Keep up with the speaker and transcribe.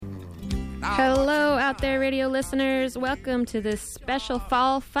Hello out there, radio listeners. Welcome to this special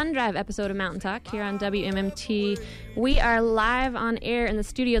Fall Fun Drive episode of Mountain Talk here on WMMT. We are live on air in the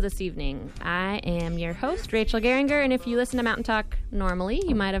studio this evening. I am your host, Rachel Geringer, and if you listen to Mountain Talk normally,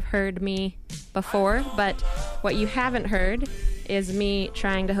 you might have heard me before, but what you haven't heard is me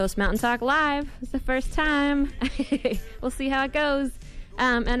trying to host Mountain Talk live. It's the first time. We'll see how it goes.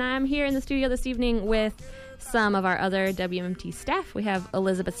 And I'm here in the studio this evening with some of our other WMMT staff. We have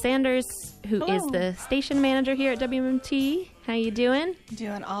Elizabeth Sanders, who is the station manager here at WMMT. How you doing?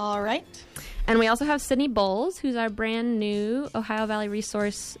 Doing all right. And we also have Sydney Bowles, who's our brand new Ohio Valley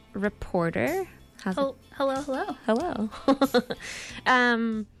Resource reporter. Hello. Hello.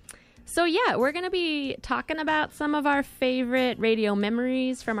 So yeah, we're going to be talking about some of our favorite radio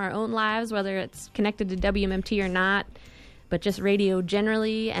memories from our own lives, whether it's connected to WMMT or not, but just radio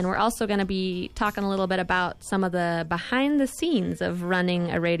generally. And we're also going to be talking a little bit about some of the behind the scenes of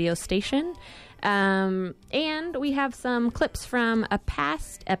running a radio station. And we have some clips from a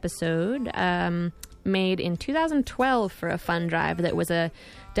past episode made in 2012 for a fun drive that was a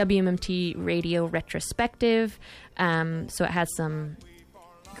WMMT radio retrospective. So it has some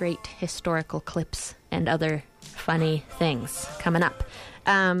great historical clips and other funny things coming up.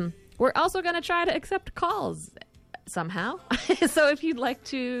 We're also going to try to accept calls somehow. So if you'd like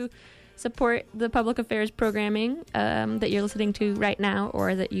to support the public affairs programming that you're listening to right now,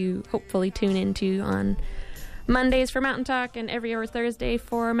 or that you hopefully tune into on Mondays for Mountain Talk and every other Thursday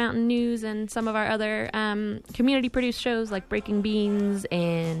for Mountain News and some of our other community-produced shows like Breaking Beans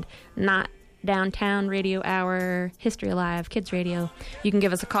and Not Downtown Radio Hour, History Alive, Kids Radio, you can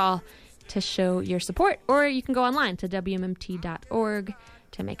give us a call to show your support, or you can go online to WMMT.org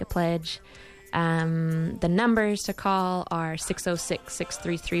to make a pledge. The numbers to call are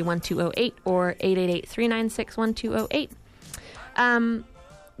 606-633-1208 or 888-396-1208.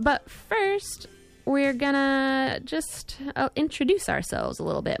 But first, we're gonna just introduce ourselves a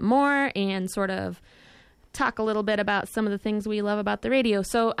little bit more and sort of talk a little bit about some of the things we love about the radio.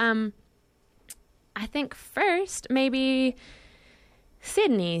 So, I think first, maybe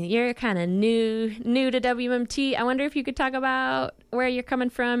Sydney, you're kind of new to WMMT. I wonder if you could talk about where you're coming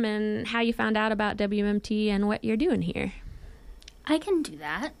from and how you found out about WMMT and what you're doing here. I can do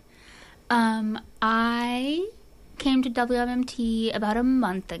that. I came to WMMT about a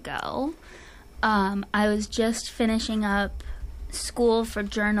month ago. I was just finishing up school for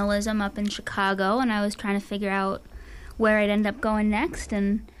journalism up in Chicago, and I was trying to figure out where I'd end up going next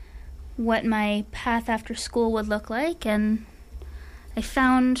and what my path after school would look like, and I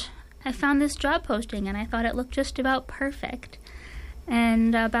found this job posting, and I thought it looked just about perfect.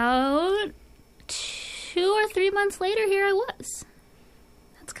 And about 2 or 3 months later, here I was.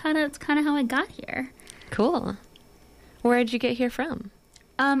 That's kind of how I got here. Cool. Where'd you get here from?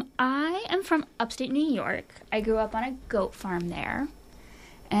 I am from upstate New York. I grew up on a goat farm there.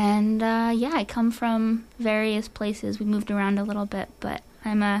 And I come from various places. We moved around a little bit, but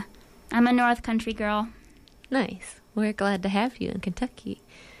I'm a North Country girl. Nice. We're glad to have you in Kentucky.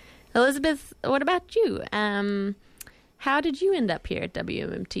 Elizabeth, what about you? How did you end up here at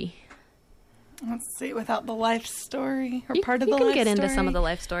WMMT? Let's see, without the life story, or part of the life story. You can get into some of the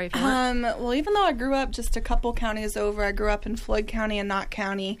life story if you want. Well, even though I grew up just a couple counties over, I grew up in Floyd County and Knott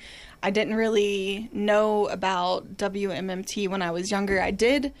County, I didn't really know about WMMT when I was younger.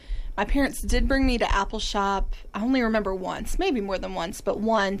 My parents did bring me to Appalshop. I only remember once, maybe more than once, but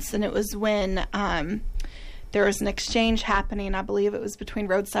once, and it was when there was an exchange happening. I believe it was between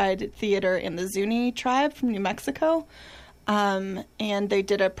Roadside Theater and the Zuni tribe from New Mexico. And they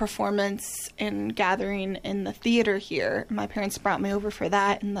did a performance and gathering in the theater here. My parents brought me over for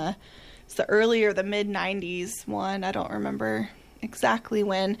that in the early or the mid-90s one. I don't remember exactly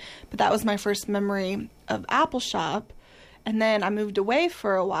when, but that was my first memory of Appalshop. And then I moved away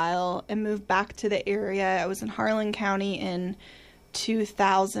for a while and moved back to the area. I was in Harlan County in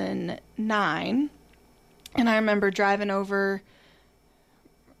 2009. And I remember driving over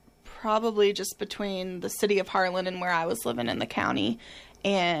probably just between the city of Harlan and where I was living in the county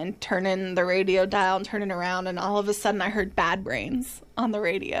and turning the radio dial and turning around, and all of a sudden I heard Bad Brains on the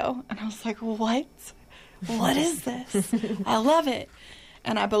radio. And I was like, what? What is this? I love it.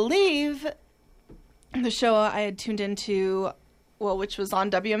 And I believe the show I had tuned into, which was on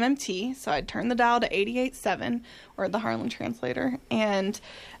WMMT, so I'd turned the dial to 88.7, or the Harlan translator, and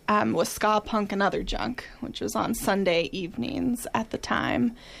was Ska Punk and Other Junk, which was on Sunday evenings at the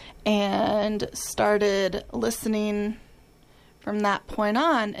time, and started listening from that point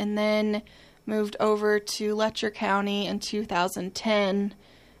on, and then moved over to Letcher County in 2010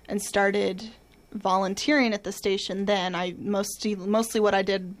 and started volunteering at the station then. I mostly what I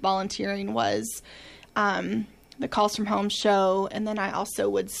did volunteering was the Calls from Home show, and then I also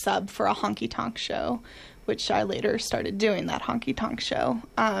would sub for a honky tonk show, which I later started doing, that honky tonk show.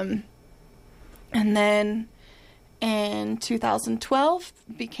 And then in 2012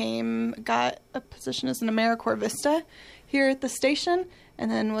 got a position as an AmeriCorps Vista here at the station, and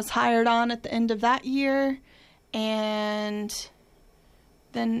then was hired on at the end of that year, and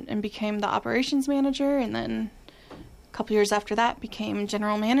became the operations manager, and then a couple years after that became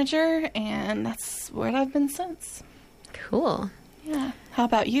general manager, and that's where I've been since. Cool. Yeah. How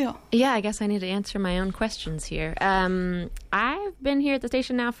about you? Yeah, I guess I need to answer my own questions here. I've been here at the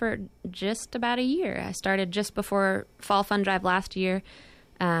station now for just about a year. I started just before Fall Fun Drive last year.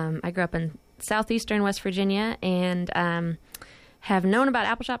 I grew up in southeastern West Virginia, and have known about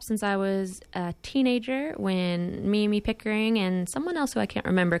Appalshop since I was a teenager, when Mimi Pickering and someone else who I can't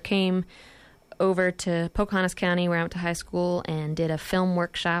remember came over to Pocahontas County, where I went to high school, and did a film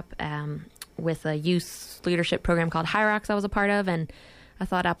workshop with a youth leadership program called High Rocks I was a part of, and I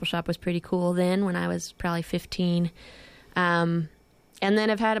thought Appalshop was pretty cool then when I was probably 15. And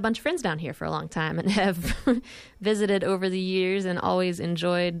then I've had a bunch of friends down here for a long time, and have visited over the years, and always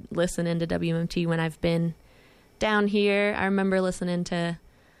enjoyed listening to WMT when I've been down here. I remember listening to,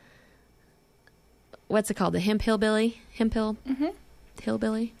 what's it called? The Hemp Hillbilly?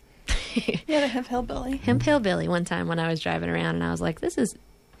 Hillbilly? Yeah, the Hemp Hillbilly. Hemp Hillbilly one time when I was driving around, and I was like, this is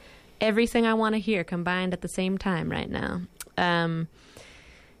everything I want to hear combined at the same time right now.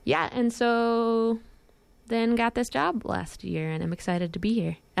 Yeah, and so then got this job last year, and I'm excited to be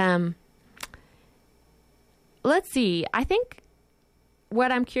here. Let's see. I think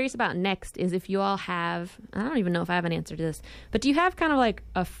what I'm curious about next is if you all have, I don't even know if I have an answer to this, but do you have kind of like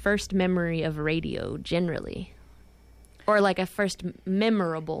a first memory of radio generally? Or like a first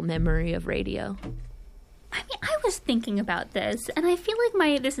memorable memory of radio? I mean, I was thinking about this, and I feel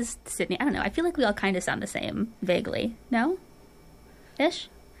like this is Sydney. I don't know. I feel like we all kind of sound the same, vaguely. No? Ish?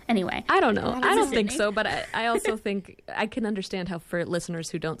 Anyway. I don't know. I don't think so, but I also think I can understand how for listeners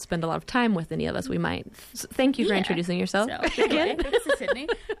who don't spend a lot of time with any of us, we might. Thank you for introducing yourself. So, anyway, this is Sydney.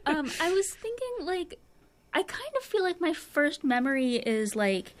 I was thinking, like, I kind of feel like my first memory is,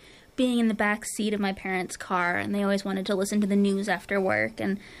 like, being in the back seat of my parents' car, and they always wanted to listen to the news after work.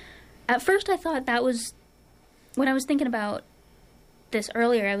 And at first I thought that was, when I was thinking about this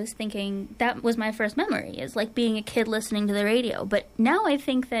earlier, I was thinking that was my first memory, is like being a kid listening to the radio. But now I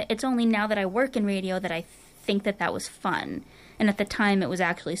think that it's only now that I work in radio that I think that was fun. And at the time, it was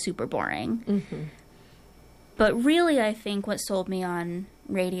actually super boring. Mm-hmm. But really, I think what sold me on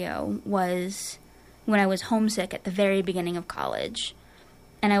radio was when I was homesick at the very beginning of college.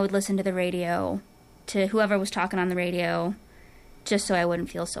 And I would listen to the radio, to whoever was talking on the radio, just so I wouldn't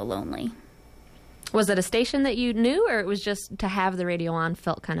feel so lonely. Was it a station that you knew, or it was just to have the radio on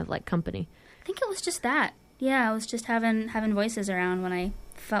felt kind of like company? I think it was just that. Yeah, I was just having voices around when I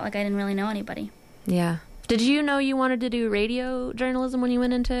felt like I didn't really know anybody. Yeah. Did you know you wanted to do radio journalism when you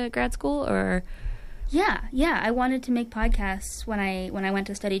went into grad school, or? Yeah. I wanted to make podcasts when I went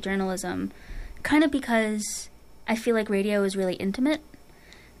to study journalism, kind of because I feel like radio is really intimate,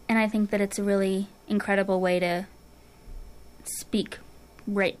 and I think that it's a really incredible way to speak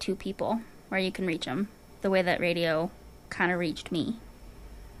right to people, where you can reach them, the way that radio kind of reached me.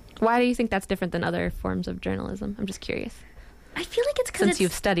 Why do you think that's different than other forms of journalism? I'm just curious. I feel like it's because Since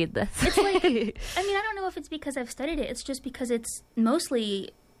you've studied this. It's like, I mean, I don't know if it's because I've studied it. It's just because it's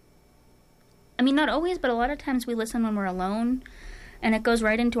mostly, I mean, not always, but a lot of times we listen when we're alone, and it goes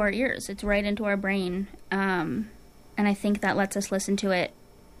right into our ears. It's right into our brain. And I think that lets us listen to it.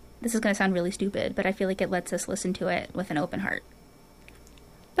 This is going to sound really stupid, but I feel like it lets us listen to it with an open heart.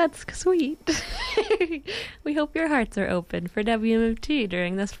 That's sweet. We hope your hearts are open for WMT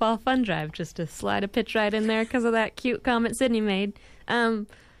during this Fall Fun Drive, just to slide a pitch right in there because of that cute comment Sydney made.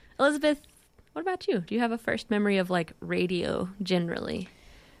 Elizabeth, what about you? Do you have a first memory of, like, radio generally?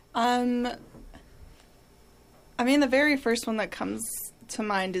 I mean, the very first one that comes to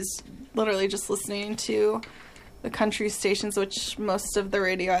mind is literally just listening to the country stations, which most of the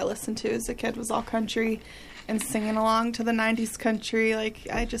radio I listened to as a kid was all country, and singing along to the 90s country. Like,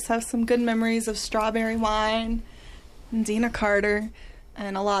 I just have some good memories of Strawberry Wine and Dina Carter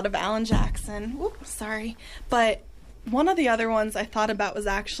and a lot of Alan Jackson. Whoop, sorry. But one of the other ones I thought about was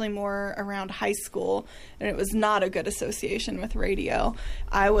actually more around high school, and it was not a good association with radio.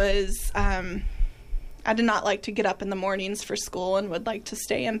 I did not like to get up in the mornings for school and would like to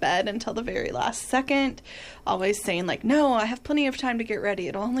stay in bed until the very last second, always saying, like, no, I have plenty of time to get ready.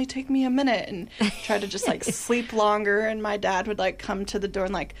 It'll only take me a minute, and try to just, like, sleep longer. And my dad would, like, come to the door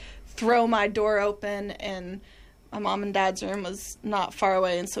and, like, throw my door open, and my mom and dad's room was not far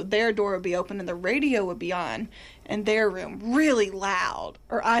away, and so their door would be open and the radio would be on in their room really loud,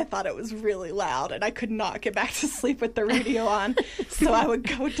 or I thought it was really loud, and I could not get back to sleep with the radio on. So I would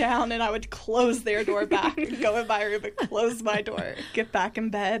go down and I would close their door back and go in my room and close my door, get back in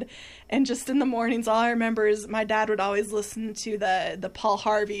bed. And just in the mornings, all I remember is my dad would always listen to the Paul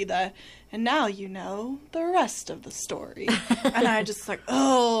Harvey, and now you know the rest of the story. And I just like,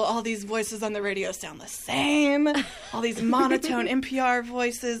 oh, all these voices on the radio sound the same. All these monotone NPR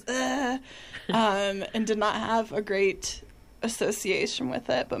voices. And did not have a great association with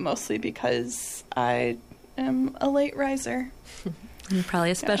it, but mostly because I am a late riser. And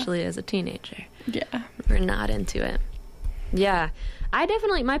probably especially as a teenager. Yeah. We're not into it. Yeah.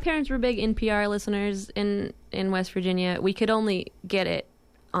 My parents were big NPR listeners in West Virginia. We could only get it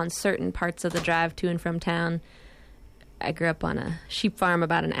on certain parts of the drive to and from town. I grew up on a sheep farm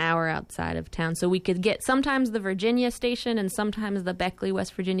about an hour outside of town, so we could get sometimes the Virginia station and sometimes the Beckley,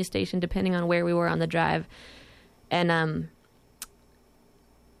 West Virginia station, depending on where we were on the drive. And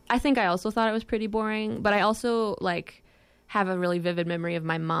I think I also thought it was pretty boring, but I also have a really vivid memory of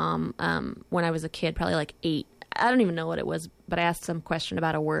my mom when I was a kid, probably 8. I don't even know what it was, but I asked some question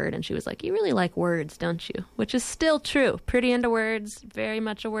about a word, and she was like, "You really like words, don't you?" Which is still true. Pretty into words, very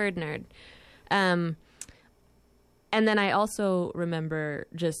much a word nerd. And then I also remember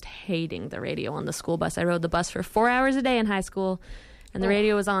just hating the radio on the school bus. I rode the bus for 4 hours a day in high school, and the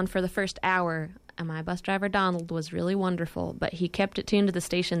radio was on for the first hour. And my bus driver, Donald, was really wonderful, but he kept it tuned to the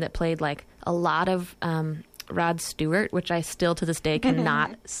station that played a lot of Rod Stewart, which I still to this day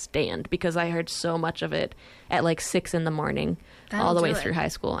cannot stand because I heard so much of it at 6 in the morning all the way through high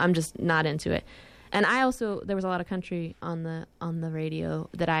school. I'm just not into it. And there was a lot of country on the radio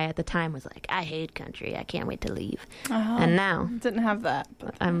that I at the time was like, I hate country, I can't wait to leave. And now didn't have that,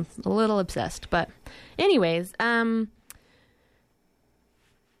 but I'm a little obsessed. But anyways,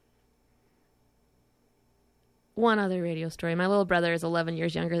 one other radio story. My little brother is 11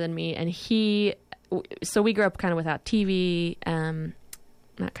 years younger than me, and so we grew up kind of without TV,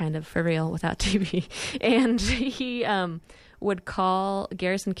 not kind of, for real, without TV. And he would call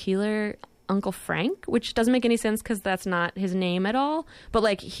Garrison Keillor Uncle Frank, which doesn't make any sense because that's not his name at all. But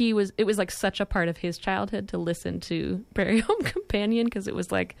it was such a part of his childhood to listen to Prairie Home Companion because it was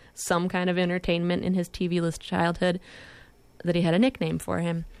some kind of entertainment in his TV-less childhood that he had a nickname for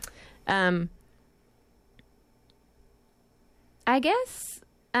him. I guess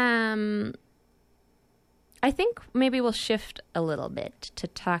I think maybe we'll shift a little bit to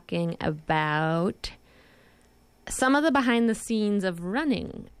talking about some of the behind the scenes of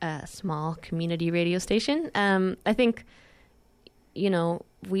running a small community radio station. I think,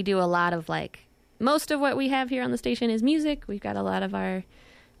 we do a lot of most of what we have here on the station is music. We've got a lot of our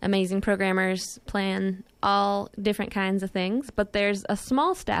amazing programmers playing all different kinds of things, but there's a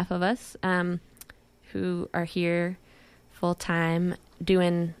small staff of us who are here full time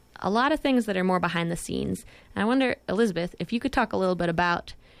doing a lot of things that are more behind the scenes. And I wonder, Elizabeth, if you could talk a little bit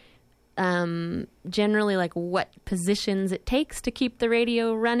about generally what positions it takes to keep the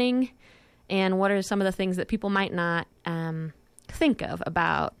radio running, and what are some of the things that people might not think of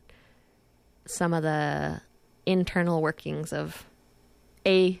about some of the internal workings of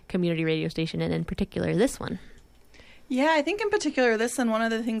a community radio station, and in particular this one. Yeah, I think in particular this one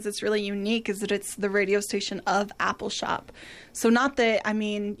of the things that's really unique is that it's the radio station of Appalshop. So not that,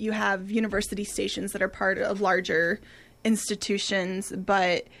 you have university stations that are part of larger institutions,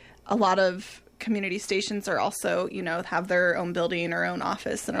 but a lot of community stations are also, have their own building or own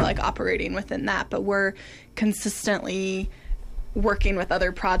office and are operating within that. But we're consistently working with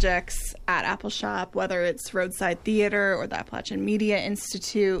other projects at Appalshop, whether it's Roadside Theater or the Appalachian Media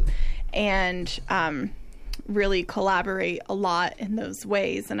Institute, and really collaborate a lot in those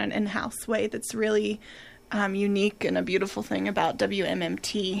ways, in an in-house way that's really unique and a beautiful thing about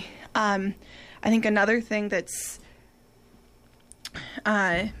WMMT. I think another thing that's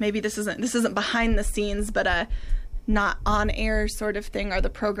maybe this isn't behind the scenes, but a not on air sort of thing, are the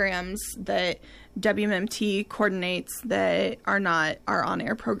programs that WMMT coordinates that are not our on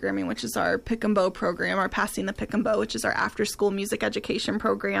air programming, which is our Pick and Bow program, our Passing the Pick and Bow, which is our after school music education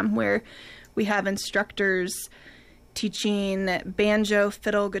program, where we have instructors teaching banjo,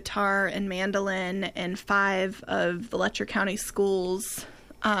 fiddle, guitar, and mandolin in 5 of the Letcher County schools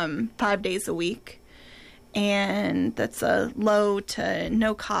 5 days a week. And that's a low to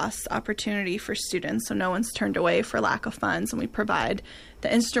no cost opportunity for students, so no one's turned away for lack of funds, and we provide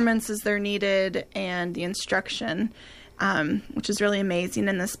the instruments as they're needed and the instruction, which is really amazing.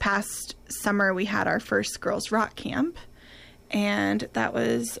 And this past summer we had our first girls rock camp, And that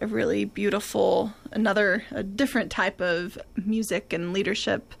was a really beautiful, a different type of music and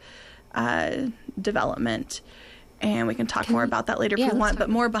leadership development. And we can talk more about that later if we want, but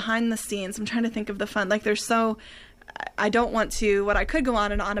more behind the scenes. I'm trying to think of the fun. Like I don't want to, what I could go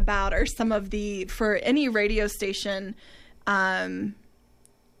on and on about are some of for any radio station,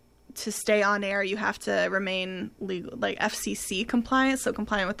 to stay on air, you have to remain legal, like FCC compliant, so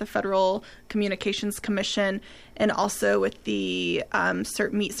compliant with the Federal Communications Commission, and also with the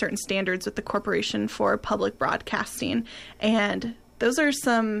meet certain standards with the Corporation for Public Broadcasting. And those are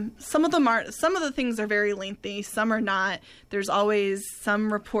some of the things are very lengthy, some are not. There's always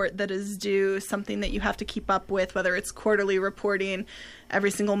some report that is due, something that you have to keep up with, whether it's quarterly reporting every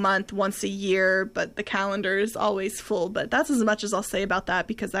single month, once a year, but the calendar is always full. But that's as much as I'll say about that,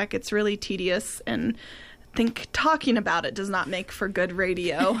 because that gets really tedious, and I think talking about it does not make for good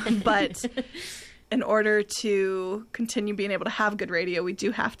radio. But in order to continue being able to have good radio, we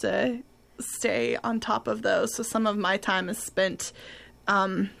do have to stay on top of those. So some of my time is spent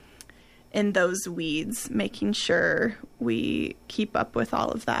in those weeds, making sure we keep up with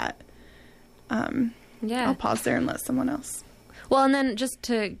all of that. I'll pause there and let someone else. Well, and then just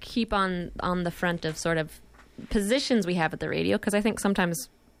to keep on the front of sort of positions we have at the radio, because I think sometimes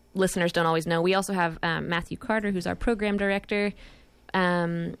listeners don't always know, we also have Matthew Carter, who's our program director.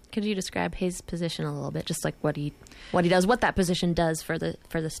 Could you describe his position a little bit, just like what he does, what that position does for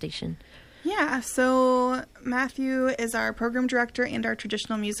the station? Yeah, so Matthew is our program director and our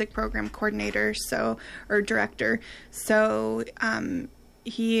traditional music program coordinator, or director. So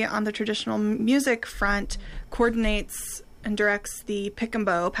he, on the traditional music front, coordinates and directs the pick and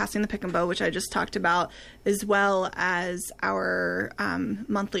bow, passing the pick and bow, which I just talked about, as well as our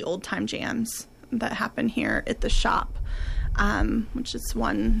monthly old time jams that happen here at the shop, which is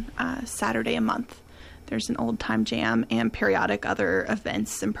one Saturday a month. There's an old time jam and periodic other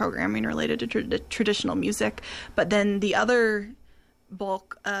events and programming related to traditional music. But then the other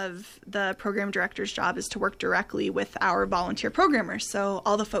bulk of the program director's job is to work directly with our volunteer programmers. So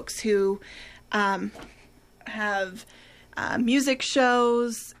all the folks who have music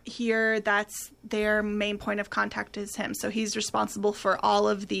shows here, that's their main point of contact is him. So he's responsible for all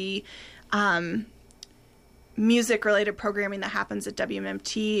of the music-related programming that happens at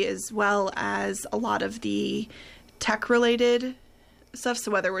WMMT, as well as a lot of the tech-related stuff. So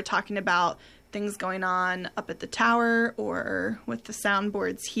whether we're talking about things going on up at the tower or with the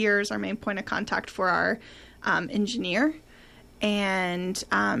soundboards here is our main point of contact for our engineer. And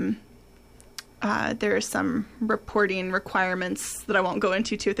there are some reporting requirements that I won't go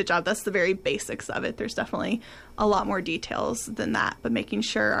into too with the job. That's the very basics of it. There's definitely a lot more details than that, but making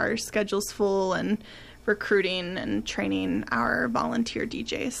sure our schedule's full and recruiting and training our volunteer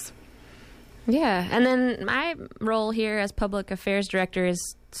DJs. Yeah, and then my role here as public affairs director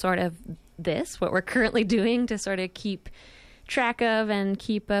is sort of what we're currently doing to sort of keep track of and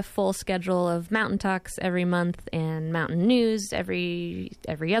keep a full schedule of Mountain Talks every month and Mountain News every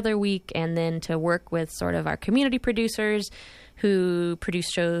other week, and then to work with sort of our community producers who produce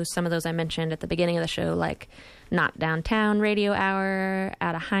shows, some of those I mentioned at the beginning of the show, like Not Downtown Radio Hour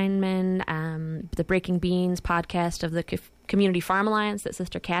out of Heinemann, the Breaking Beans podcast of the Community Farm Alliance that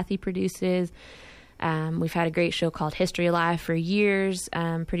Sister Kathy produces. We've had a great show called History Alive for years,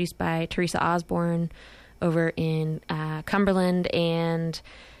 produced by Teresa Osborne over in Cumberland, and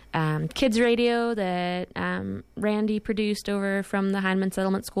Kids Radio that Randy produced over from the Heinemann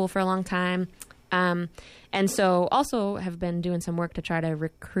Settlement School for a long time. And so also have been doing some work to try to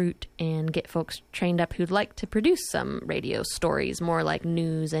recruit and get folks trained up who'd like to produce some radio stories, more like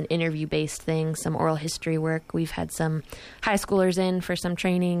news and interview-based things, some oral history work. We've had some high schoolers in for some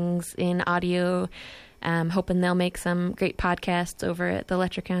trainings in audio, hoping they'll make some great podcasts over at the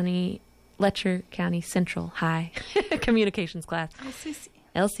Letcher County Central High Communications class.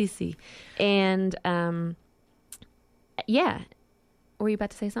 LCC. And, were you about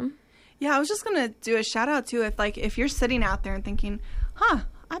to say something? Yeah, I was just going to do a shout out too. If you're sitting out there and thinking,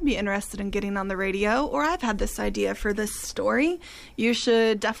 I'd be interested in getting on the radio, or I've had this idea for this story, you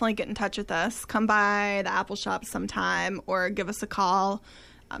should definitely get in touch with us. Come by the Apple Shop sometime or give us a call.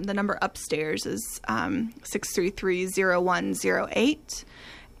 The number upstairs is 633-0108.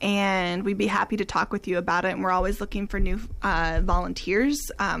 And we'd be happy to talk with you about it. And we're always looking for new volunteers.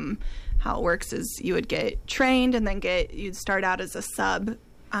 How it works is you would get trained and then you'd start out as a sub.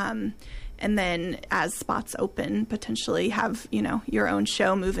 And then as spots open, potentially have, your own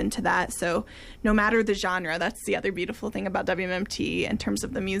show, move into that. So no matter the genre, that's the other beautiful thing about WMMT in terms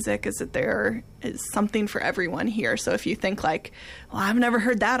of the music, is that there is something for everyone here. So if you think I've never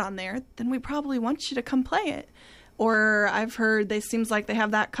heard that on there, then we probably want you to come play it. or I've heard seems like they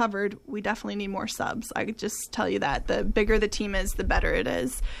have that covered, we definitely need more subs. I could just tell you that. The bigger the team is, the better it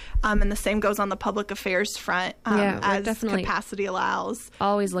is. And the same goes on the public affairs front, as capacity allows.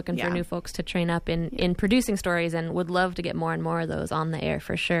 Always looking for new folks to train up in producing stories, and would love to get more and more of those on the air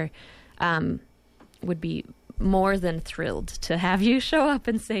for sure. Would be more than thrilled to have you show up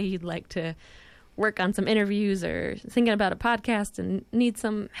and say you'd like to work on some interviews or thinking about a podcast and need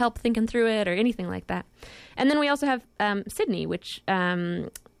some help thinking through it or anything like that. And then we also have Sydney, which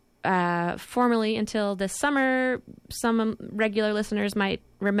formerly until this summer, some regular listeners might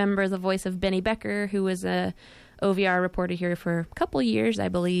remember the voice of Benny Becker, who was a OVR reporter here for a couple years, I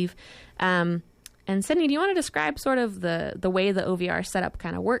believe. And Sydney, do you want to describe sort of the way the OVR setup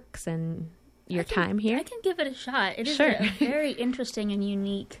kind of works and your time here? I can give it a shot. It is a very interesting and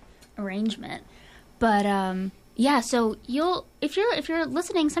unique arrangement. But so if you're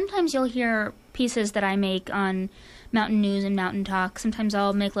listening, sometimes you'll hear pieces that I make on Mountain News and Mountain Talk. Sometimes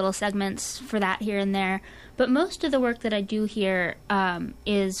I'll make little segments for that here and there. But most of the work that I do here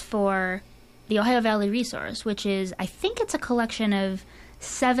is for the Ohio Valley Resource, which is, I think it's a collection of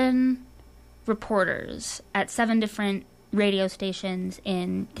 7 reporters at 7 different radio stations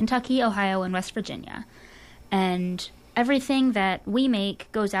in Kentucky, Ohio, and West Virginia. And everything that we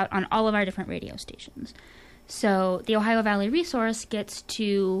make goes out on all of our different radio stations. So the Ohio Valley Resource gets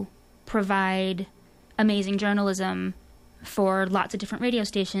to provide amazing journalism for lots of different radio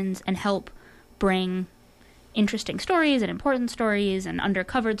stations and help bring interesting stories and important stories and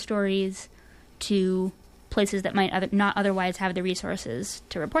undercovered stories to places that might not otherwise have the resources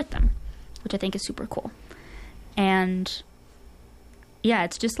to report them, which I think is super cool. And yeah,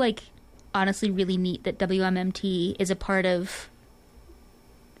 it's just honestly really neat that WMMT is a part of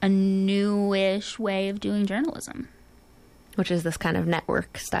a newish way of doing journalism. Which is this kind of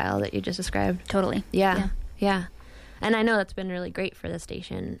network style that you just described. Totally. Yeah. And I know that's been really great for the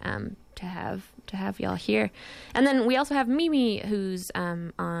station to have y'all here. And then we also have Mimi, who's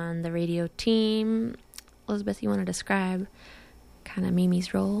on the radio team. Elizabeth, you want to describe kind of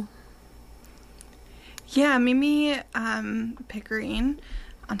Mimi's role? Yeah, Mimi Pickering,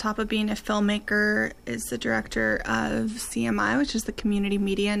 on top of being a filmmaker, is the director of CMI, which is the Community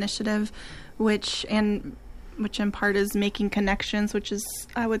Media Initiative, which in part is Making Connections, which is,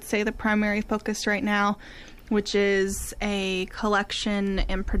 I would say, the primary focus right now, which is a collection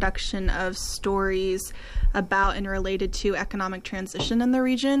and production of stories about and related to economic transition in the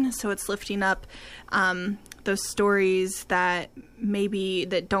region. So it's lifting up those stories that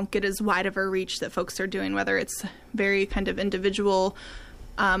don't get as wide of a reach that folks are doing, whether it's very kind of individual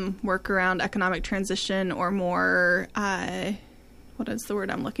work around economic transition or more what is the word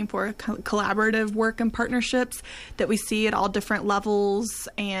I'm looking for? Collaborative work and partnerships that we see at all different levels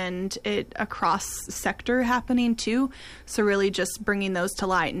and it across sector happening too. So really just bringing those to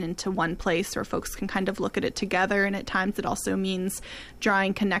light and into one place where folks can kind of look at it together. And at times it also means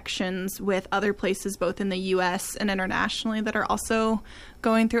drawing connections with other places, both in the U.S. and internationally, that are also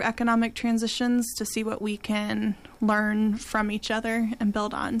going through economic transitions to see what we can learn from each other and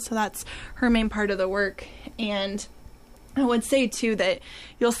build on. So that's her main part of the work. And I would say, too, that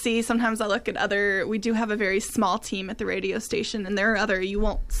you'll see sometimes I look at we do have a very small team at the radio station, and there are you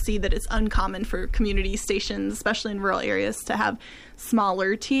won't see that it's uncommon for community stations, especially in rural areas, to have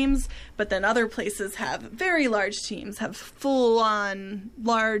smaller teams. But then other places have very large teams, have full-on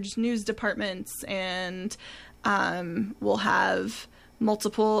large news departments, and will have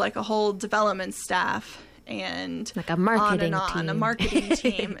multiple, like a whole development staff. And like a marketing team. A marketing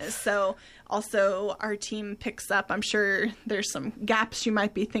team. So also our team picks up, I'm sure there's some gaps you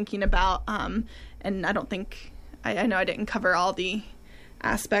might be thinking about. And I don't think, I know I didn't cover all the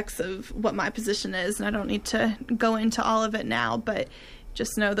aspects of what my position is, and I don't need to go into all of it now, but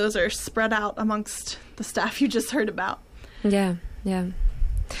just know those are spread out amongst the staff you just heard about. Yeah.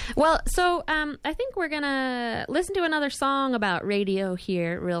 Well, so I think we're going to listen to another song about radio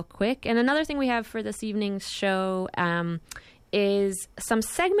here real quick. And another thing we have for this evening's show is some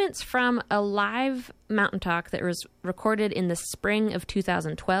segments from a live Mountain Talk that was recorded in the spring of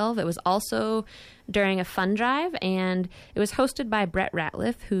 2012. It was also during a fund drive, and it was hosted by Brett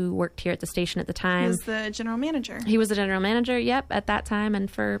Ratliff, who worked here at the station at the time. He was the general manager. He was the general manager, yep, at that time,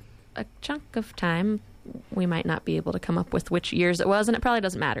 and for a chunk of time. We might not be able to come up with which years it was, and it probably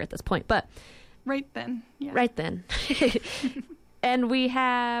doesn't matter at this point. But right then. And we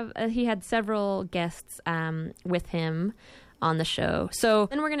have he had several guests with him on the show. So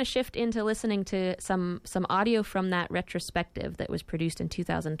then we're going to shift into listening to some audio from that retrospective that was produced in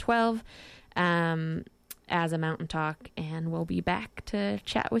 2012 as a Mountain Talk, and we'll be back to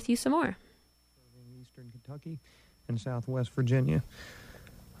chat with you some more. Eastern Kentucky. in Southwest Virginia.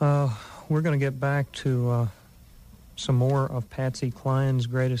 We're going to get back to some more of Patsy Cline's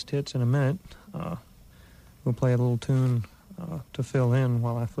greatest hits in a minute. We'll play a little tune to fill in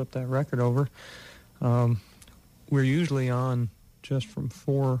while I flip that record over. We're usually on just from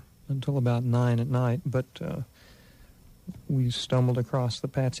 4 until about 9 at night, but we stumbled across the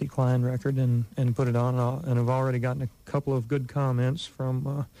Patsy Cline record and put it on, and have already gotten a couple of good comments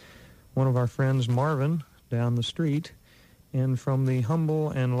from one of our friends, Marvin, down the street, and from the humble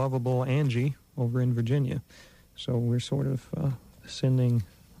and lovable Angie over in Virginia. So we're sort of sending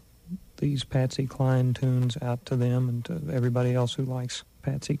these Patsy Cline tunes out to them and to everybody else who likes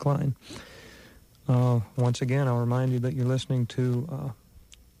Patsy Cline. Once again, I'll remind you that you're listening to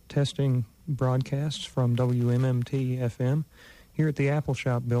testing broadcasts from WMMT-FM here at the Apple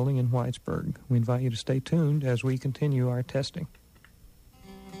Shop building in Whitesburg. We invite you to stay tuned as we continue our testing.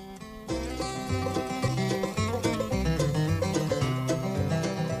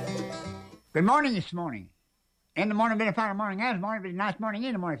 Good morning this morning. In the morning, been a fine morning, as morning, been a nice morning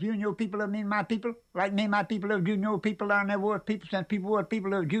in the morning. If you and your people love me and my people, like me and my people love you and your people, I never was people since people were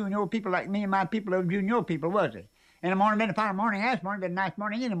people loved you and your people, like me and my people loved you and your people, was it? In the morning, been a fine morning, as morning, been a nice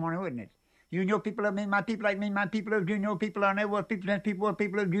morning in the morning, wouldn't it? You and your people love me and my people, like me and my people loved you and your people, I never was people since people were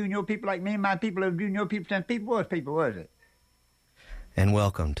people loved you and your people, like me and my people loved you and your people since people was people, was it? And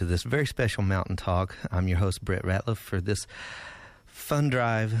welcome to this very special Mountain Talk. I'm your host, Brett Ratliff, for this Fun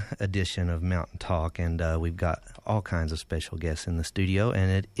Drive edition of Mountain Talk, and we've got all kinds of special guests in the studio,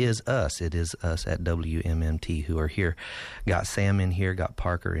 and it is us at WMMT who are here. Got Sam in here, got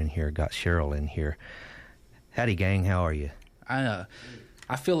Parker in here, got Cheryl in here. Howdy, gang, how are you? I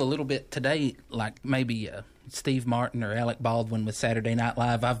feel a little bit today like maybe Steve Martin or Alec Baldwin with Saturday Night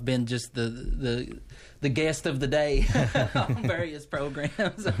Live. I've been just the guest of the day on various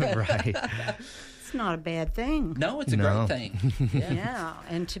programs. Right. It's not a bad thing. No, it's a great thing. Yeah,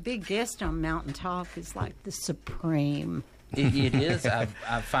 and to be guest on Mountain Talk is like the supreme. It is. I've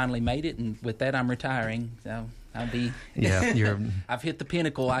finally made it, and with that, I'm retiring. So I'll be. Yeah, I've hit the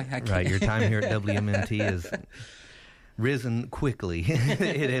pinnacle. I can't. Right, your time here at WMNT has risen quickly.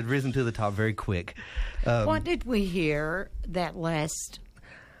 It had risen to the top very quick. What did we hear that last?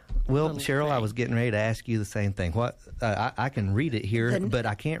 Well, Cheryl, I was getting ready to ask you the same thing. What I can read it here, but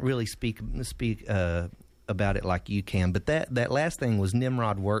I can't really speak about it like you can. But that last thing was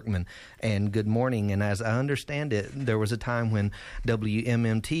Nimrod Workman and Good Morning. And as I understand it, there was a time when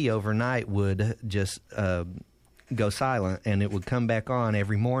WMMT overnight would just go silent, and it would come back on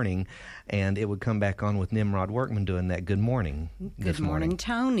every morning, and it would come back on with Nimrod Workman doing that Good Morning. Good morning,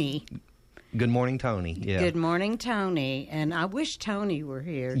 Tony. Good morning, Tony. Yeah. Good morning, Tony. And I wish Tony were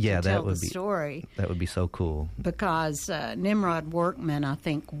here to tell the story. That would be so cool. Because Nimrod Workman, I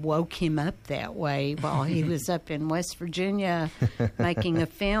think, woke him up that way while he was up in West Virginia making a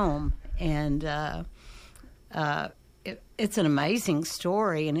film. And it's an amazing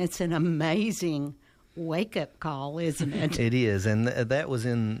story, and it's an amazing wake-up call, isn't it? It is, and that was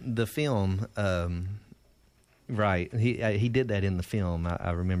in the film. Right, he did that in the film.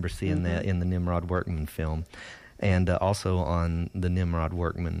 I remember seeing that in the Nimrod Workman film, and also on the Nimrod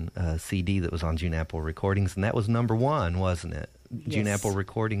Workman CD that was on June Apple Recordings, and that was number 1, wasn't it? Yes. June Apple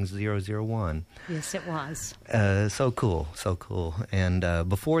Recordings 001. Yes, it was. So cool. And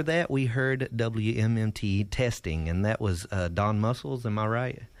before that, we heard WMMT Testing, and that was Don Muscles, am I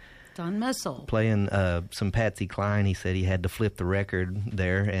right? Don Muscle. Playing some Patsy Cline. He said he had to flip the record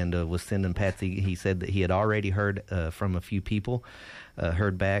there and was sending Patsy. He said that he had already heard from a few people,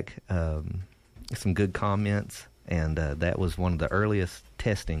 heard back some good comments, and that was one of the earliest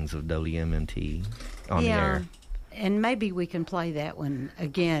testings of WMMT on the air. And maybe we can play that one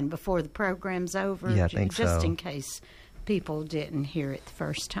again before the program's over. Yeah, I think just in case people didn't hear it the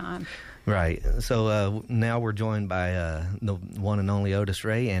first time. Right. So now we're joined by the one and only Otis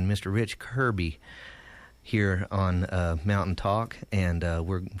Ray and Mr. Rich Kirby here on Mountain Talk, and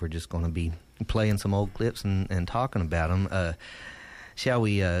we're just going to be playing some old clips and talking about them. Shall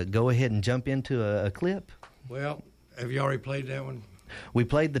we go ahead and jump into a clip? Well, have you already played that one? We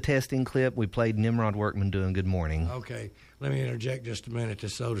played the testing clip. We played Nimrod Workman doing Good Morning. Okay. Let me interject just a minute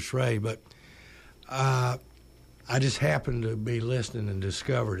to Otis Ray, but I just happened to be listening and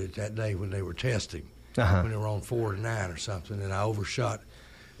discovered it that day when they were testing, when they were on 4 to 9 or something, and I overshot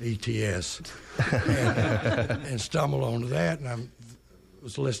ETS and stumbled onto that, and I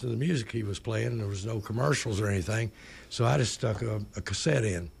was listening to the music he was playing, and there was no commercials or anything, so I just stuck a cassette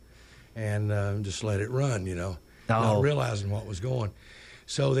in and just let it run, not realizing what was going.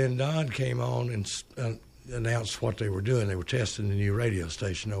 So then Don came on and announced what they were doing. They were testing the new radio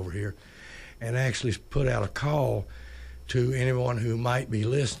station over here. and actually put out a call to anyone who might be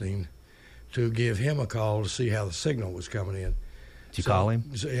listening to give him a call to see how the signal was coming in. Did you call him?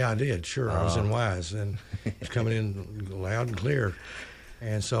 Yeah, I did. Sure, I was in Wise, and it was coming in loud and clear.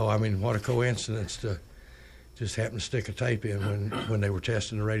 And so, I mean, what a coincidence to just happen to stick a tape in when they were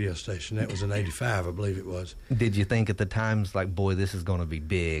testing the radio station. That was in '85, I believe it was. Did you think at the time, like, boy, this is going to be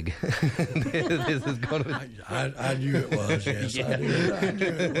big? This is going to. I knew it was. Yes, yeah. I knew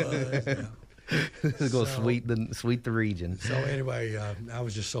it was. Yeah. This is going to sweep the region. So anyway, I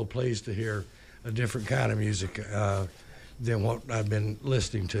was just so pleased to hear a different kind of music than what I've been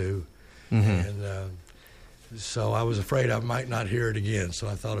listening to, and so I was afraid I might not hear it again. So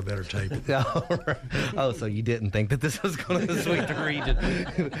I thought I better tape it. Oh, so you didn't think that this was going to sweep the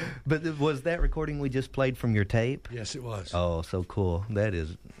region? But was that recording we just played from your tape? Yes, it was. Oh, so cool! That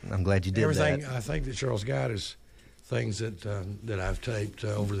is. I'm glad you did everything. that. I think that Cheryl's got is things that I've taped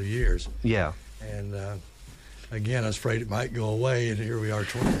over the years. Yeah. And again, I was afraid it might go away, and here we are.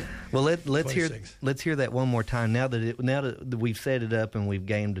 Well, let's hear that one more time. Now that we've set it up and we've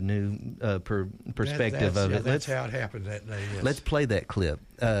gained a new perspective of it. That's how it happened that day. Yes. Let's play that clip.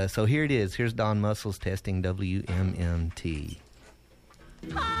 So here it is. Here's Don Muscles testing WMMT.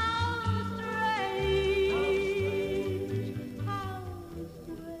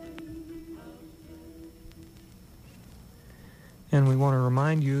 And we want to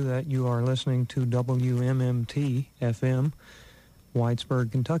remind you that you are listening to WMMT FM,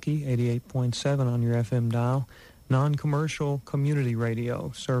 Whitesburg, Kentucky, 88.7 on your FM dial, non-commercial community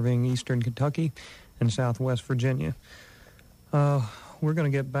radio serving eastern Kentucky and southwest Virginia. We're going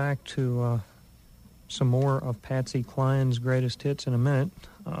to get back to some more of Patsy Cline's greatest hits in a minute.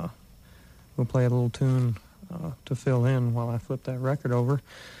 We'll play a little tune to fill in while I flip that record over.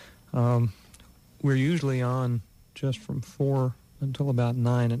 We're usually on just from 4 until about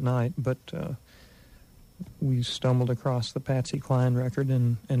 9 at night, but we stumbled across the Patsy Cline record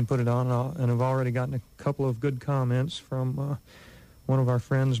and put it on, and have already gotten a couple of good comments from one of our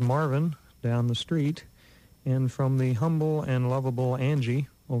friends, Marvin, down the street, and from the humble and lovable Angie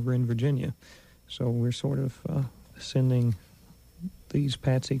over in Virginia. So we're sort of sending these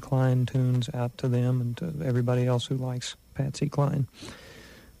Patsy Cline tunes out to them and to everybody else who likes Patsy Cline.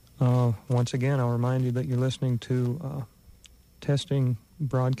 Once again, I'll remind you that you're listening to testing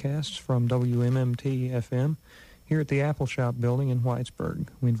broadcasts from WMMT FM here at the Apple Shop building in Whitesburg.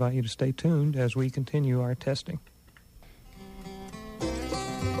 We invite you to stay tuned as we continue our testing.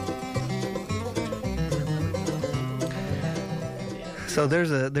 So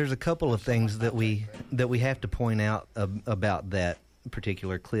there's a couple of things that we have to point out about that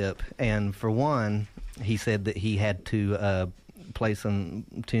particular clip. And for one, he said that he had to play some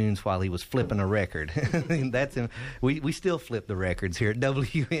tunes while he was flipping a record. That's him. We still flip the records here at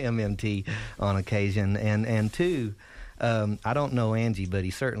WMMT on occasion. And two, I don't know Angie, but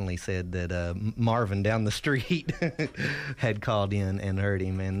he certainly said that Marvin down the street had called in and heard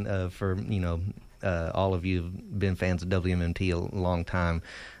him. And for all of you who've been fans of WMMT a long time,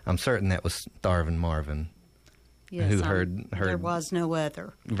 I'm certain that was Starvin' Marvin. Yes, who heard. There was no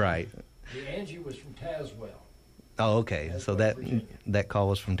other. Right. The Angie was from Tazewell. Oh, okay. So that call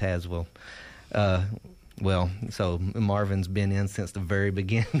was from Tazewell. Well, so Marvin's been in since the very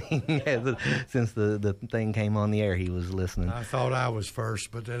beginning. Since the thing came on the air, he was listening. I thought I was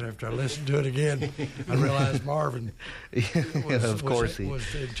first, but then after I listened to it again, I realized Marvin was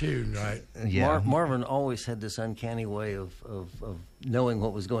in tune, right? Yeah. Marvin always had this uncanny way of knowing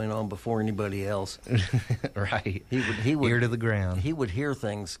what was going on before anybody else. Right. He would ear to the ground. He would hear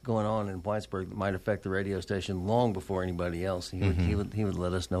things going on in Whitesburg that might affect the radio station long before anybody else. He would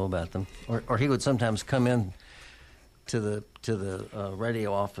let us know about them, or he would sometimes come in to the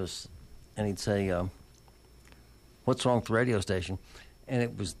radio office, and he'd say, "What's wrong with the radio station?" And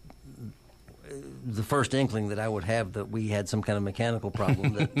it was the first inkling that I would have that we had some kind of mechanical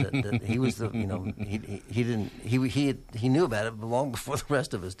problem. that he was he knew about it long before the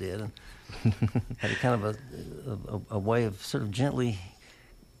rest of us did, and had a kind of a way of sort of gently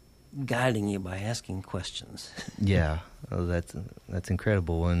guiding you by asking questions. Yeah, that's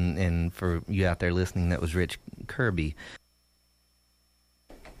incredible. And for you out there listening, that was Rich Kirby.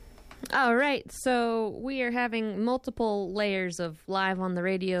 All right, so we are having multiple layers of live on the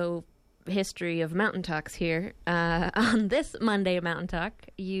radio history of Mountain Talks here. On this Monday Mountain Talk,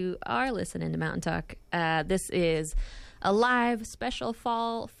 you are listening to Mountain Talk. This is a live special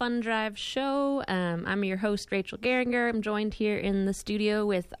fall fun drive show. I'm your host, Rachel Geringer. I'm joined here in the studio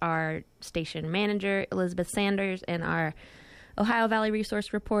with our station manager, Elizabeth Sanders, and our Ohio Valley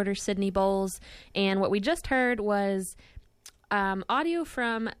Resource reporter, Sydney Bowles. And what we just heard was audio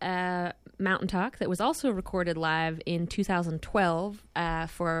from a Mountain Talk that was also recorded live in 2012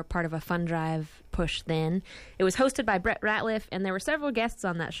 for part of a Fun Drive push then. It was hosted by Brett Ratliff, and there were several guests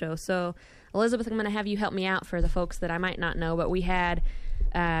on that show. So, Elizabeth, I'm going to have you help me out for the folks that I might not know, but we had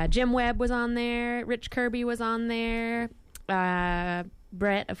Jim Webb was on there, Rich Kirby was on there,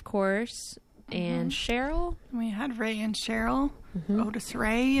 Brett, of course, and Cheryl. We had Ray and Cheryl, Otis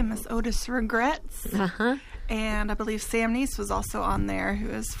Ray and Miss Otis Regrets. And I believe Sam Neese was also on there, who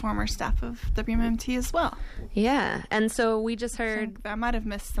is former staff of WMMT as well. Yeah, and so we just heard... I might have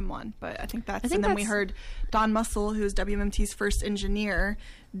missed someone, but I think that's... And then we heard Don Muscle, who is WMMT's first engineer,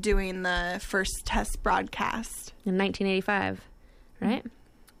 doing the first test broadcast. In 1985, right?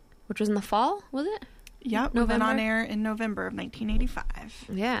 Which was in the fall, was it? Yep, we went on air in November of 1985.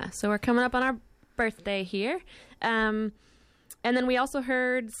 Yeah, so we're coming up on our birthday here. And then we also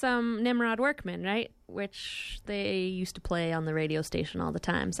heard some Nimrod Workman, right? Which they used to play on the radio station all the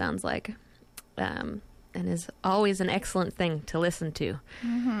time, sounds like. And is always an excellent thing to listen to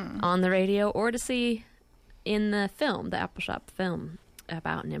on the radio or to see in the film, the Apple Shop film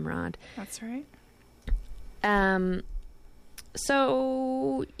about Nimrod. That's right.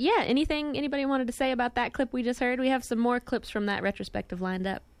 So, yeah, anything anybody wanted to say about that clip we just heard? We have some more clips from that retrospective lined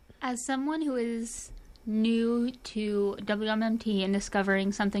up. As someone who is new to WMMT and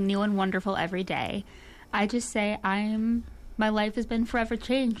discovering something new and wonderful every day, I just say my life has been forever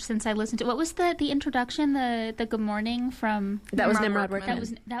changed since I listened to... What was the introduction, the good morning from... That was Nimrod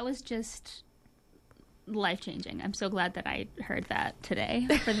Workman. That was just life-changing. I'm so glad that I heard that today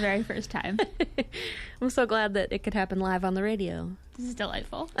for the very first time. I'm so glad that it could happen live on the radio. This is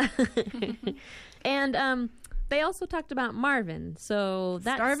delightful. And they also talked about Marvin, so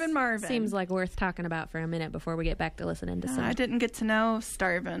that Starvin' Marvin seems like worth talking about for a minute before we get back to listening to some. I didn't get to know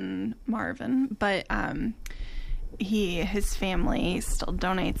Starvin' Marvin, but his family still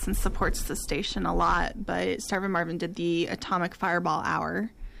donates and supports the station a lot. But Starvin' Marvin did the Atomic Fireball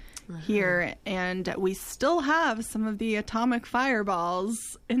Hour here, and we still have some of the atomic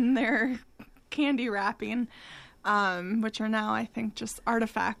fireballs in their candy wrapping. Which are now, I think, just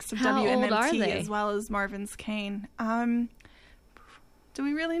artifacts of WMMT as well as Marvin's cane. Do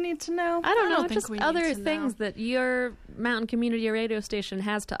we really need to know? I don't know. Just other things that your mountain community radio station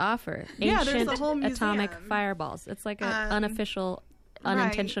has to offer. Yeah, there's a whole Ancient museum. Atomic fireballs. It's like an unofficial,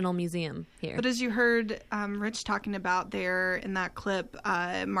 unintentional museum here. But as you heard Rich talking about there in that clip,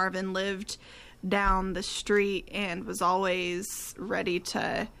 Marvin lived down the street and was always ready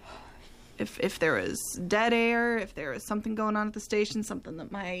to... If there was dead air, if there was something going on at the station, something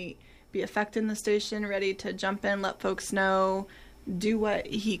that might be affecting the station, ready to jump in, let folks know, do what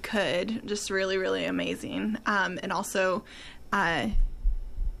he could. Just really, really amazing. And also, we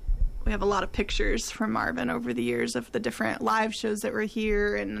have a lot of pictures from Marvin over the years of the different live shows that were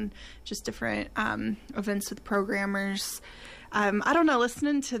here and just different events with programmers. I don't know,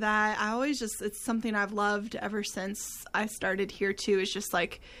 listening to that, it's something I've loved ever since I started here too. It's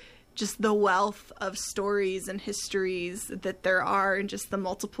just the wealth of stories and histories that there are and just the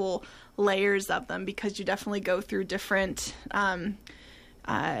multiple layers of them, because you definitely go through different, kind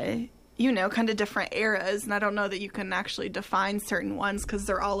of different eras. And I don't know that you can actually define certain ones because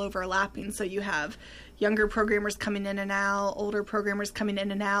they're all overlapping. So you have younger programmers coming in and out, older programmers coming in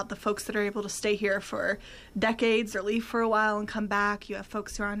and out, the folks that are able to stay here for decades or leave for a while and come back. You have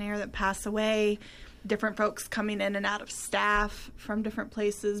folks who are on air that pass away. Different folks coming in and out of staff from different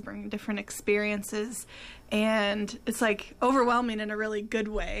places, bringing different experiences. And it's like overwhelming in a really good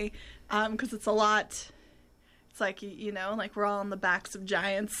way, because it's a lot. It's like, like we're all on the backs of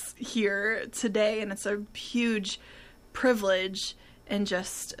giants here today, and it's a huge privilege and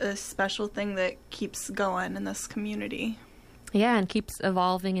just a special thing that keeps going in this community. Yeah, and keeps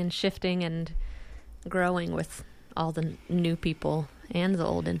evolving and shifting and growing with all the new people and the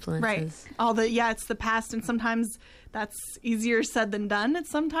old influences. Right. It's the past, and sometimes that's easier said than done. It's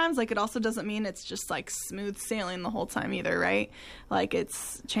sometimes, it also doesn't mean it's just, smooth sailing the whole time either, right?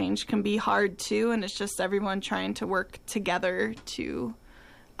 Change can be hard, too, and it's just everyone trying to work together to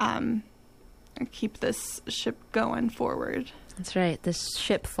keep this ship going forward. That's right. This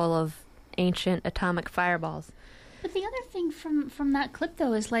ship full of ancient atomic fireballs. But the other thing from that clip,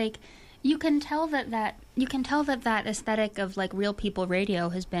 though, is, you can tell that aesthetic of real people radio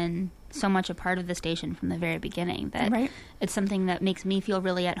has been so much a part of the station from the very beginning, that it's something that makes me feel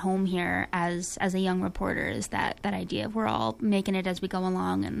really at home here as a young reporter, is that idea of we're all making it as we go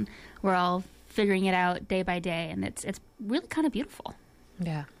along and we're all figuring it out day by day, and it's really kind of beautiful.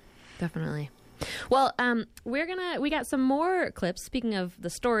 Yeah, definitely. Well, we got some more clips. Speaking of the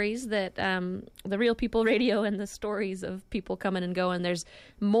stories that the Real People Radio and the stories of people coming and going, there's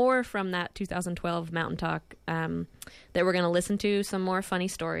more from that 2012 Mountain Talk that we're going to listen to. Some more funny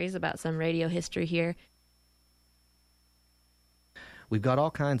stories about some radio history here. We've got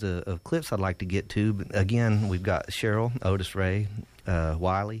all kinds of clips I'd like to get to. But again, we've got Cheryl, Otis Ray,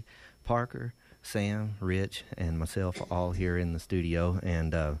 Wiley, Parker, Sam, Rich, and myself all here in the studio.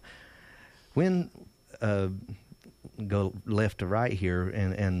 And when go left to right here,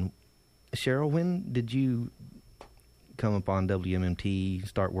 and Cheryl, when did you come upon WMMT,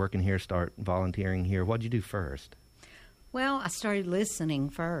 start working here, start volunteering here? What did you do first? Well, I started listening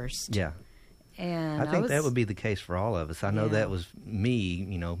first. Yeah. And I think that would be the case for all of us. I know that was me.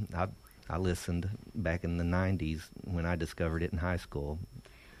 You know, I listened back in the 90s when I discovered it in high school.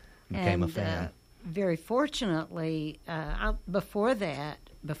 Became a fan. Very fortunately, before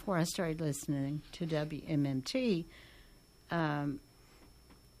I started listening to WMMT,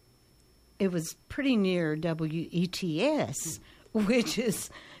 it was pretty near WETS, which is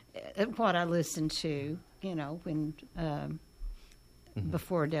what I listened to, you know, when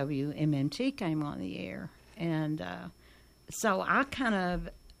before WMMT came on the air. And so I kind of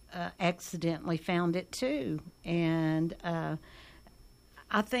accidentally found it too. And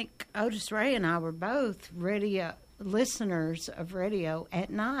I think Otis Ray and I were both radio listeners of radio at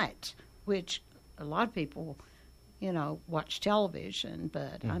night, which a lot of people, you know, watch television,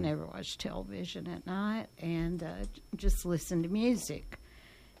 but I never watched television at night, and just listen to music.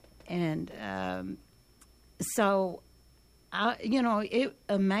 And so, it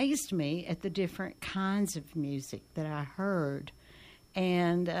amazed me at the different kinds of music that I heard.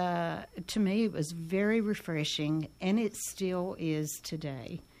 And to me, it was very refreshing, and it still is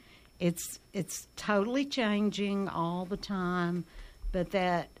today. It's totally changing all the time, but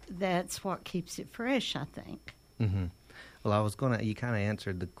that's what keeps it fresh, I think. Mm-hmm. Well, you kind of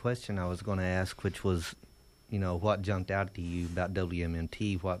answered the question I was going to ask, which was, you know, what jumped out to you about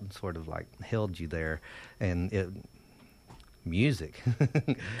WMMT? What sort of like held you there? And music.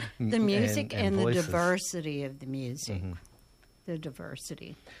 The music and the voices. diversity of the music. Mm-hmm. The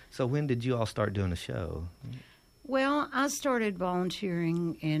diversity. So when did you all start doing a show? Well, I started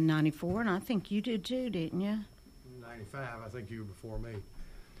volunteering in 94, and I think you did too, didn't you? 95, I think you were before me.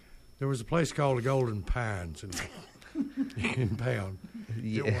 There was a place called the Golden Pines in Pound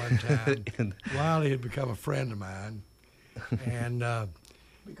at one time. Wiley had become a friend of mine, and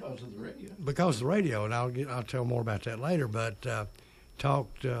because of the radio. Because of the radio, and I'll tell more about that later. But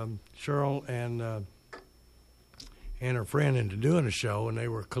talked Cheryl and her friend into doing a show, and they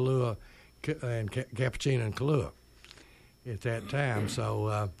were Kahlua and Cappuccino and Kahlua at that time.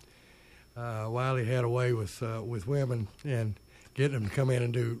 So Wiley had a way with women and getting them to come in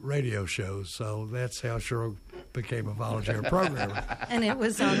and do radio shows. So that's how Cheryl became a volunteer programmer. And it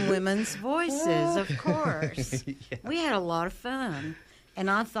was on Women's Voices, of course. Yeah. We had a lot of fun. And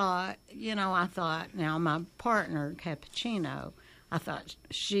I thought, now my partner, Cappuccino, I thought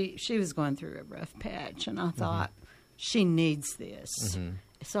she was going through a rough patch, and I thought, she needs this. Mm-hmm.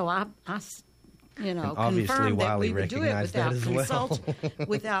 So I confirmed that we would do it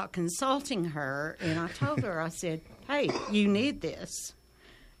without consulting her. And I told her, I said, hey, you need this.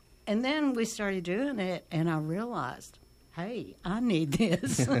 And then we started doing it, and I realized, hey, I need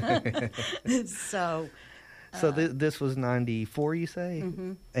this. So this was 94, you say?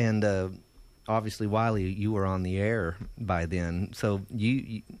 Mm-hmm. And obviously, Wiley, you were on the air by then. So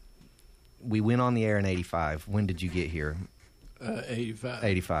we went on the air in 85. When did you get here? 85.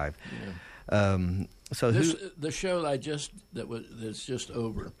 85. Yeah. So the show that's just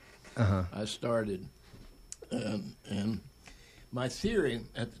over. Uh-huh. I started, and my theory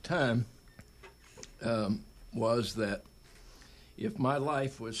at the time was that if my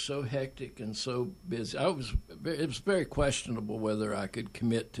life was so hectic and so busy, it was very questionable whether I could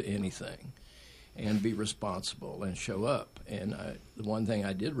commit to anything and be responsible and show up. And the one thing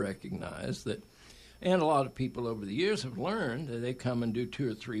I did recognize and a lot of people over the years have learned, that they come and do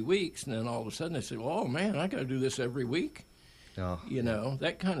 2 or 3 weeks, and then all of a sudden they say, well, oh, man, I got to do this every week. Oh. You know,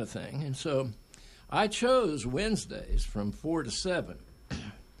 that kind of thing. And so I chose Wednesdays from 4 to 7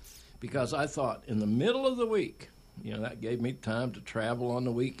 because I thought in the middle of the week, that gave me time to travel on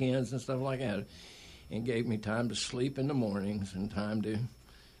the weekends and stuff like that, and gave me time to sleep in the mornings and time to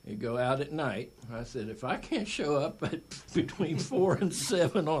go out at night. I said, if I can't show up at between 4 and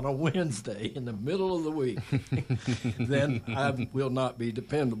 7 on a Wednesday in the middle of the week, then I will not be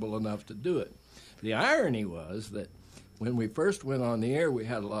dependable enough to do it. The irony was that when we first went on the air, we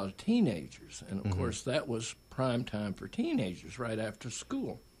had a lot of teenagers. And, of course, that was prime time for teenagers right after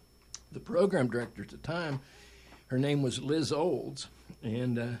school. the program director at the time, her name was Liz Olds,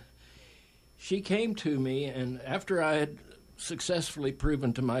 and she came to me, and after I had successfully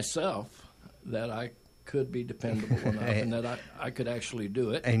proven to myself that I could be dependable enough and that I could actually do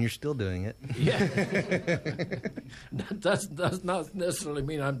it. And you're still doing it. Yeah. That does not necessarily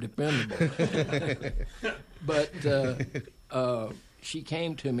mean I'm dependable. But she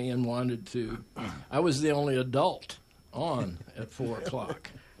came to me and wanted to. I was the only adult on at 4 o'clock.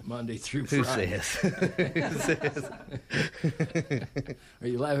 Monday through Friday. Who says? Are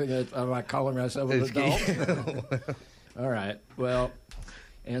you laughing at? Am I calling myself an adult? All right. Well,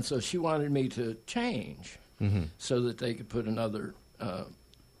 and so she wanted me to change so that they could put another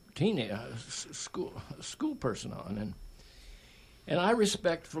school person on, and I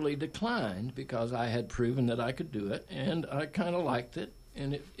respectfully declined because I had proven that I could do it, and I kind of liked it,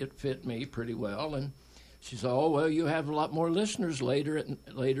 and it fit me pretty well, and. She said, "Oh, well, you have a lot more listeners later in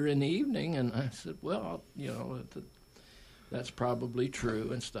the evening." And I said, "Well, that's probably true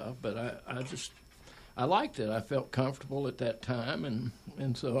and stuff." But I liked it. I felt comfortable at that time,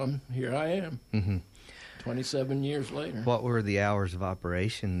 and so here I am, 27 years later. What were the hours of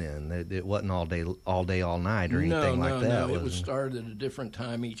operation then? It wasn't all day, all night, or anything like that. No, it was started at a different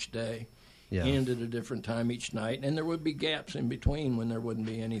time each day, ended at a different time each night, and there would be gaps in between when there wouldn't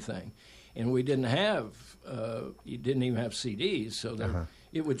be anything. And we didn't have, you didn't even have CDs, so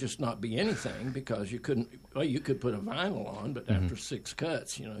it would just not be anything because you couldn't, well, you could put a vinyl on, but after 6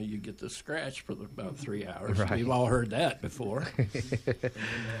 cuts, you get the scratch for about 3 hours. Right. We've all heard that before.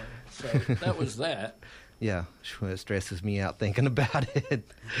 So that was that. Yeah, it stresses me out thinking about it.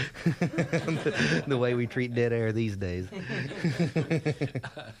 The way we treat dead air these days.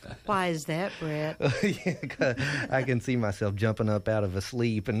 Why is that, Brett? I can see myself jumping up out of a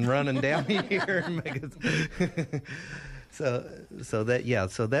sleep and running down here. So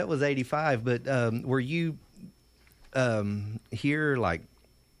that was 85. But were you here? Like,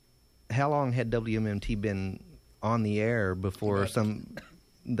 how long had WMMT been on the air before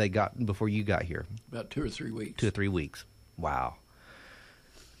before you got here? About 2 or 3 weeks. 2 or 3 weeks. Wow.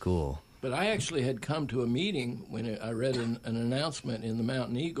 Cool. But I actually had come to a meeting when I read an announcement in the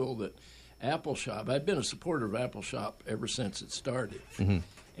Mountain Eagle that Apple Shop, I'd been a supporter of Apple Shop ever since it started,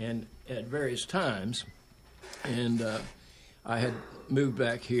 and at various times, and I had moved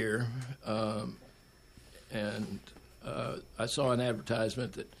back here, and I saw an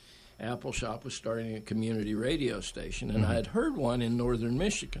advertisement that Apple Shop was starting a community radio station, and I had heard one in northern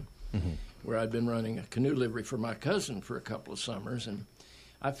Michigan, where I'd been running a canoe livery for my cousin for a couple of summers, and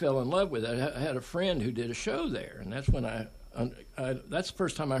I fell in love with it. I had a friend who did a show there, and that's when that's the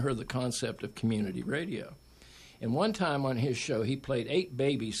first time I heard the concept of community radio. And one time on his show, he played 8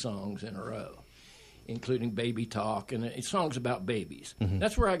 baby songs in a row, including Baby Talk and songs about babies.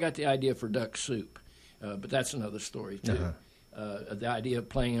 That's where I got the idea for Duck Soup, but that's another story, too. The idea of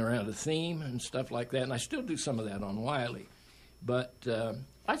playing around a theme and stuff like that, and I still do some of that on Wiley. But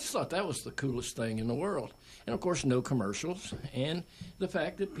I just thought that was the coolest thing in the world. And, of course, no commercials, and the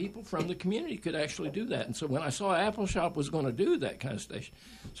fact that people from the community could actually do that. And so when I saw Apple Shop was going to do that kind of station,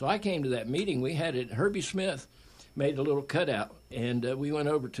 so I came to that meeting. We had it, Herbie Smith made a little cutout, and we went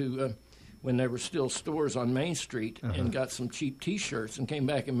over to when there were still stores on Main Street and got some cheap T-shirts and came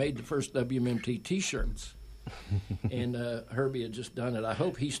back and made the first WMMT T-shirts. And Herbie had just done it. I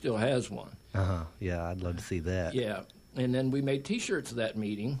hope he still has one. Yeah, I'd love to see that. Yeah. And then we made T-shirts of that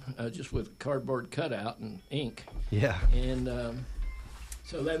meeting, just with cardboard cutout and ink. Yeah. And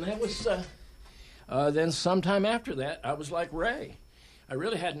so then that was, then sometime after that, I was like Ray. I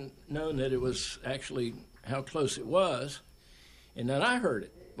really hadn't known that it was actually how close it was. And then I heard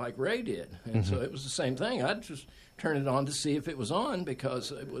it, like Ray did. And so it was the same thing. I'd just turn it on to see if it was on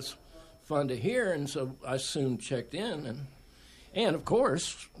because it was fun to hear. And so I soon checked in. And of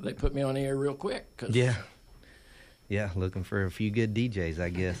course, they put me on the air real quick. Yeah, looking for a few good DJs, I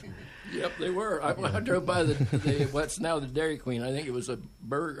guess. Yep, they were. I drove by the what's now the Dairy Queen. I think it was a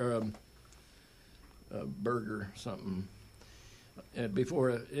burger something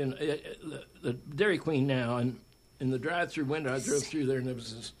before the Dairy Queen now. And in the drive-through window, I drove through there, and there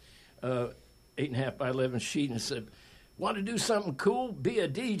was this 8.5 by 11 sheet, and it said, "Want to do something cool? Be a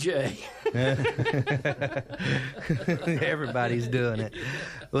DJ." Everybody's doing it.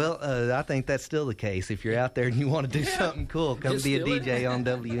 Well, I think that's still the case. If you're out there and you want to do something cool, come be a DJ on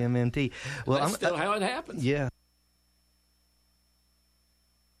WMMT. Well, that's still how it happens. Yeah.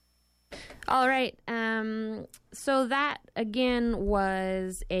 All right. So that, again,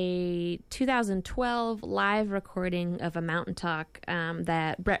 was a 2012 live recording of a Mountain Talk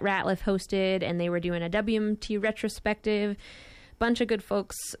that Brett Ratliff hosted, and they were doing a WMT retrospective. bunch of good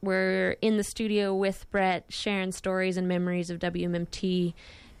folks were in the studio with Brett sharing stories and memories of WMMT.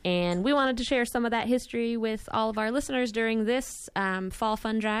 And we wanted to share some of that history with all of our listeners during this Fall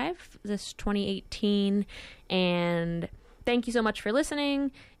Fun Drive, this 2018. And thank you so much for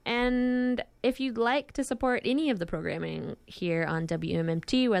listening. And if you'd like to support any of the programming here on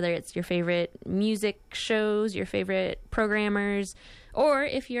WMMT, whether it's your favorite music shows, your favorite programmers, or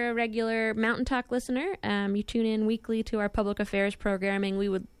if you're a regular Mountain Talk listener, you tune in weekly to our public affairs programming, we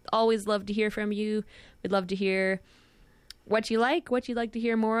would always love to hear from you. We'd love to hear what you like, what you'd like to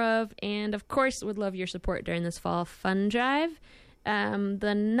hear more of, and of course would love your support during this Fall Fun Drive.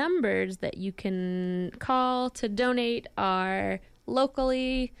 The numbers that you can call to donate are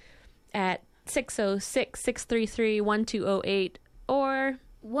locally at 606-633-1208 or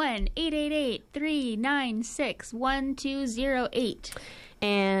 1-888-396-1208.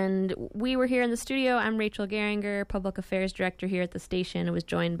 And we were here in the studio. I'm Rachel Geringer, Public Affairs Director here at the station. I was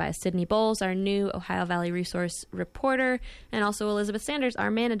joined by Sydney Bowles, our new Ohio Valley Resource reporter, and also Elizabeth Sanders, our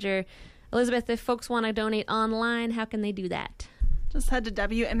manager. Elizabeth, if folks want to donate online, how can they do that? Just head to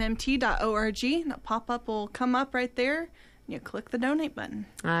WMMT.org, and a pop-up will come up right there. You click the donate button.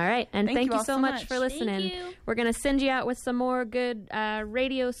 All right. And thank you so much for listening. Thank you. We're going to send you out with some more good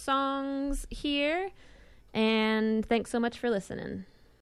radio songs here. And thanks so much for listening.